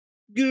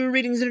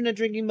Greetings, internet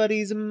drinking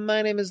buddies.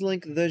 My name is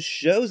Link. The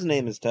show's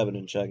name is Tubbin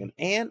and Chugging,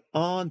 and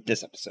on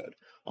this episode,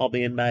 I'll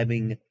be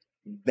imbibing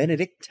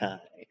Benedictine.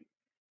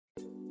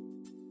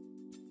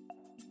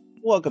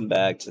 Welcome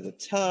back to the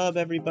tub,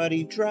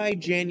 everybody. Dry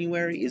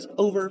January is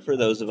over for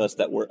those of us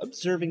that were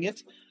observing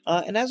it,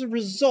 and as a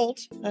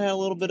result, I had a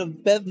little bit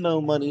of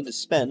Bevmo money to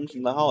spend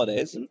from the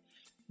holidays, and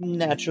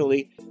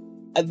naturally,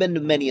 I've been to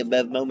many a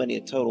Bevmo, many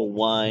a Total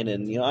Wine,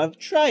 and, I've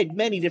tried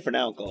many different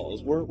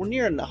alcohols. We're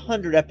nearing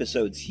 100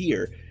 episodes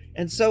here,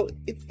 and so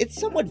it's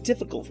somewhat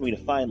difficult for me to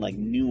find,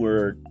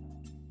 newer,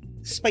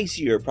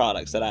 spicier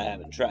products that I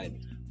haven't tried.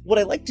 What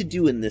I like to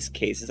do in this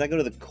case is I go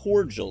to the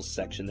cordials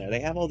section there. They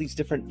have all these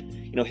different,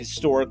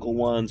 historical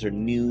ones or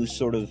new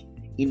sort of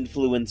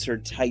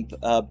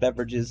influencer-type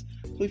beverages.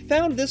 So we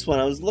found this one.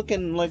 I was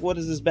looking, what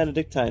is this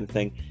Benedictine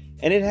thing?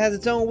 And it has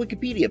its own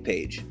Wikipedia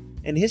page.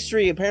 And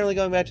history apparently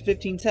going back to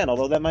 1510,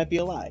 although that might be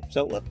a lie.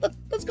 So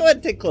let's go ahead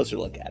and take a closer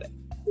look at it.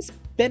 This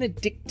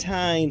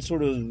Benedictine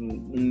sort of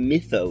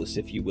mythos,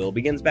 if you will,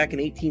 begins back in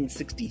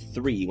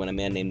 1863 when a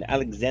man named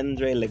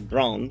Alexandre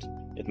Legrand,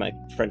 if my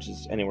French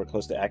is anywhere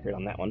close to accurate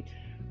on that one,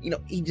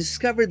 he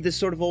discovered this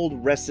sort of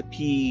old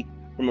recipe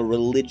from a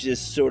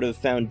religious sort of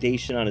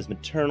foundation on his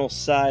maternal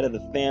side of the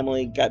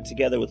family, got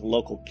together with a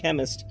local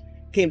chemist,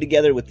 came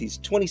together with these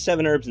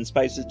 27 herbs and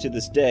spices. To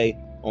this day,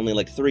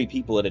 only 3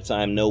 people at a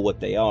time know what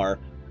they are,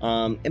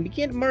 and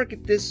began to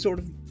market this sort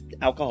of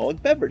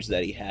alcoholic beverage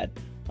that he had.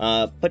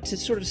 But to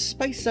sort of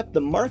spice up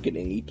the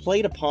marketing, he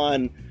played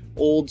upon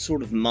old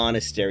sort of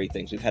monastery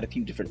things. We've had a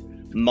few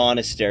different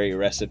monastery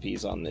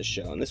recipes on this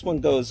show, and this one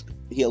goes,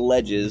 he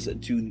alleges,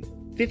 to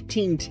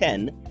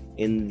 1510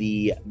 in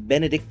the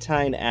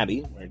Benedictine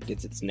Abbey, where it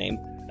gets its name.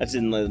 That's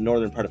in the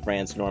northern part of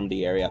France,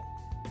 Normandy area.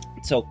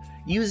 So,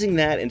 using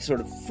that and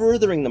sort of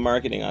furthering the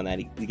marketing on that,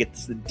 he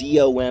gets the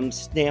DOM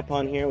stamp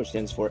on here, which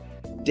stands for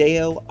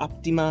Deo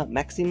Optima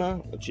Maxima,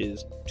 which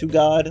is to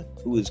God,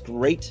 who is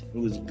great,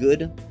 who is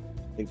good.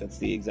 I think that's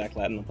the exact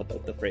Latin. I'll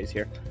put the phrase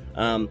here.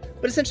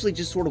 But essentially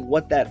just sort of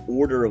what that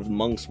order of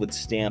monks would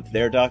stamp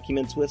their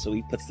documents with, so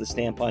he puts the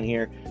stamp on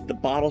here. The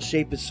bottle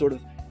shape is sort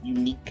of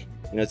unique.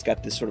 It's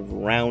got this sort of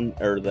round,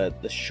 or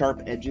the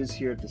sharp edges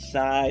here at the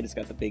side. It's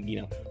got the big,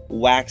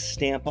 wax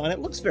stamp on it. It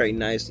looks very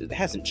nice. It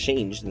hasn't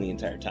changed in the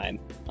entire time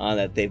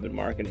that they've been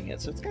marketing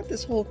it. So it's got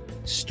this whole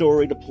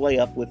story to play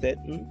up with it,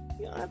 and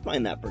I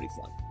find that pretty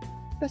fun.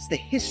 That's the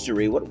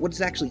history.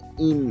 What's actually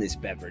in this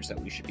beverage that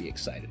we should be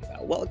excited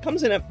about? Well, it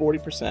comes in at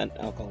 40%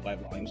 alcohol by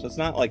volume, so it's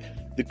not like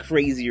the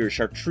crazier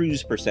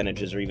chartreuse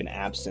percentages or even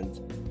absinthe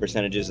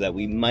percentages that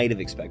we might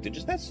have expected.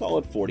 Just that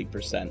solid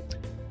 40%.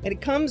 And it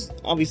comes,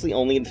 obviously,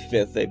 only in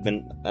fifth. They've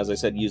been, as I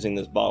said, using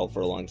this bottle for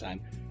a long time.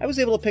 I was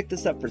able to pick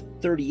this up for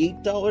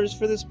 $38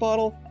 for this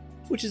bottle,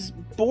 which is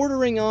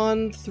bordering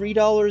on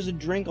 $3 a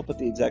drink. I'll put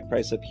the exact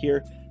price up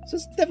here. So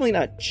it's definitely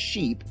not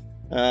cheap,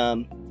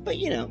 but,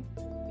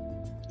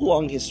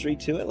 long history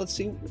to it. Let's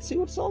see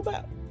what it's all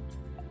about.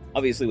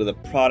 Obviously, with a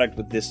product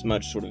with this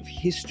much sort of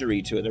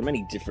history to it, there are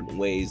many different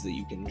ways that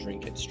you can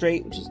drink it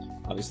straight, which is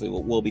obviously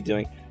what we'll be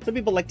doing. Some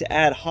people like to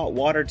add hot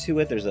water to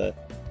it. There's a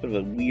sort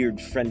of a weird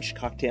French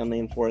cocktail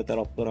name for it that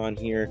I'll put on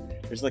here.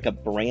 There's a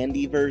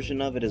brandy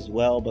version of it as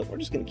well, but we're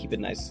just going to keep it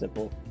nice and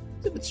simple.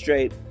 Sip it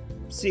straight,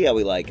 see how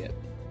we like it.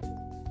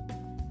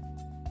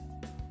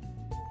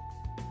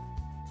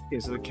 Okay,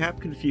 so the cap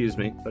confused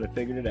me, but I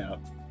figured it out.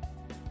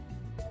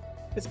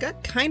 It's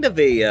got kind of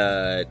a,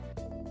 I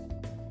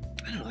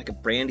don't know, a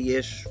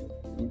brandy-ish,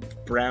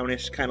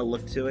 brownish kind of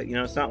look to it.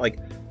 It's not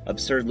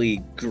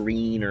absurdly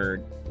green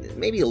or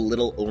maybe a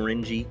little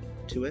orangey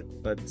to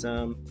it, but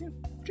yeah,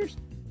 cheers.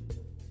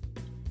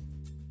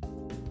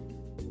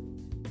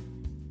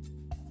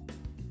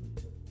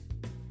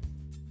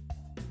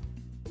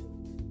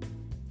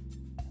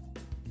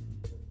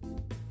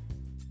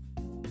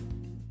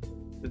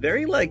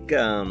 Very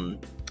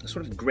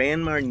sort of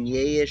Grand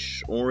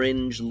Marnier-ish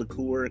orange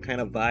liqueur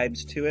kind of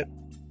vibes to it,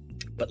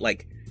 but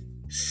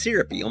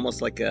syrupy, almost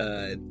like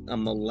a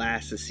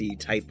molassesy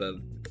type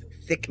of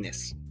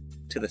thickness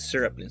to the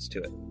syrupness to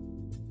it.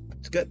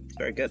 It's good. It's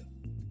very good.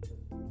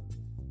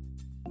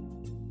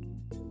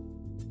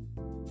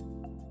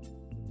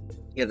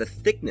 Yeah, the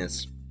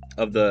thickness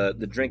of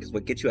the drink is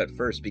what gets you at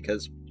first,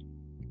 because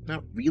I'm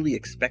not really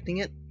expecting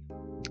it,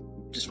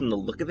 just from the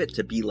look of it,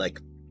 to be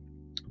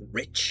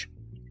rich.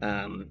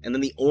 And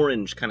then the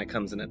orange kind of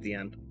comes in at the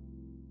end.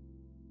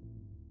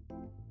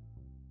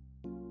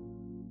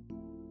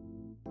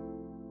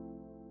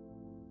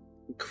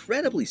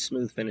 Incredibly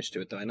smooth finish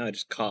to it, though. I know I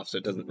just coughed, so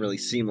it doesn't really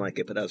seem like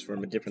it, but that was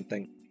from a different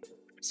thing.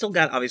 Still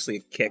got, obviously,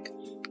 a kick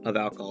of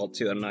alcohol,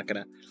 too.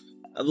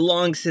 I've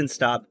long since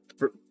stopped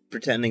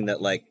pretending that,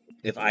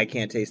 if I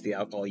can't taste the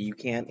alcohol, you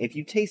can't. If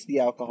you taste the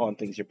alcohol and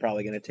things, you're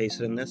probably going to taste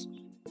it in this.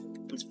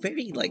 It's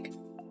very,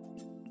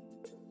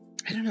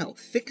 I don't know,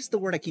 thick is the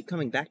word I keep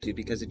coming back to,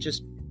 because it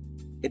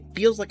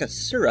feels like a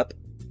syrup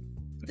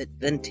that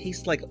then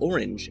tastes like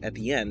orange at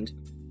the end,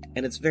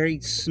 and it's very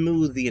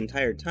smooth the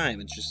entire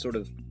time. It's just sort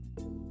of,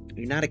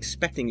 you're not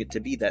expecting it to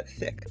be that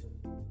thick.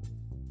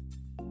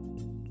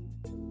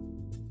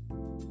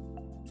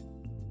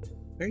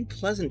 Very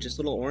pleasant, just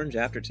little orange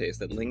aftertaste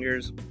that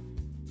lingers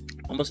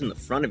almost in the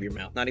front of your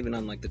mouth, not even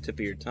on like the tip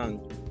of your tongue.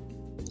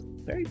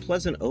 Very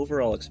pleasant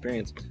overall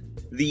experience.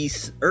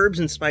 These herbs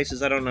and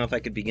spices, I don't know if I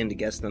could begin to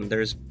guess them.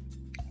 There's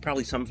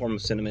probably some form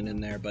of cinnamon in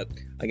there, but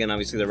again,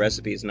 obviously the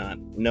recipe is not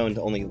known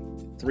to only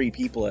 3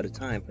 people at a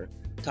time for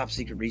top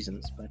secret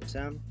reasons. But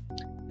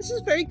this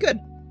is very good.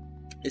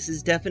 This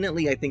is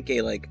definitely, I think,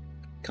 a like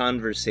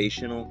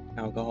conversational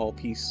alcohol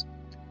piece.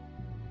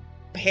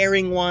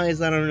 Pairing wise,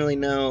 I don't really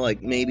know.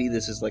 Like maybe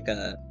this is like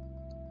a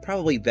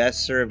probably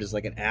best served as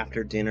like an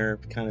after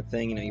dinner kind of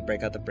thing. You know, you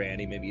break out the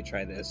brandy, maybe you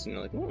try this, and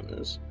you're like, oh,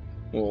 this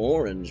little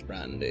orange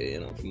brandy, you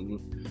know,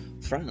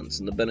 from France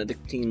and the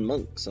Benedictine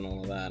monks and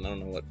all of that. I don't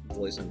know what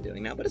voice I'm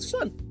doing now, but it's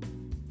fun.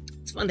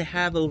 It's fun to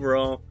have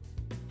overall.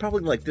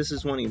 Probably like this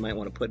is one you might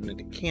want to put in a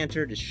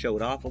decanter to show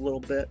it off a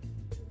little bit.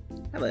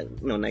 Have a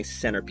nice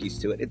centerpiece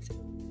to it. It's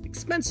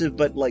expensive,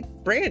 but like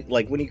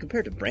when you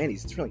compare it to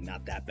brandies, it's really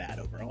not that bad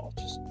overall.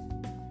 Just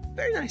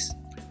very nice,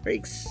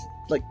 very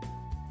like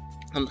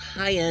on the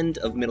high end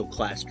of middle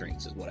class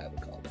drinks is what I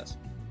would call this.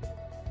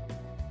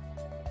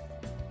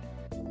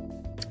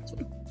 It's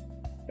fun.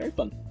 Very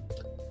fun.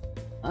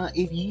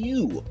 If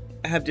you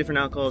have different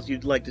alcohols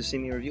you'd like to see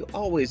me review,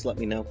 always let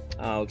me know.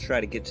 I'll try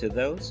to get to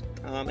those.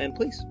 And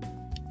please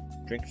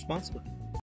drink responsibly.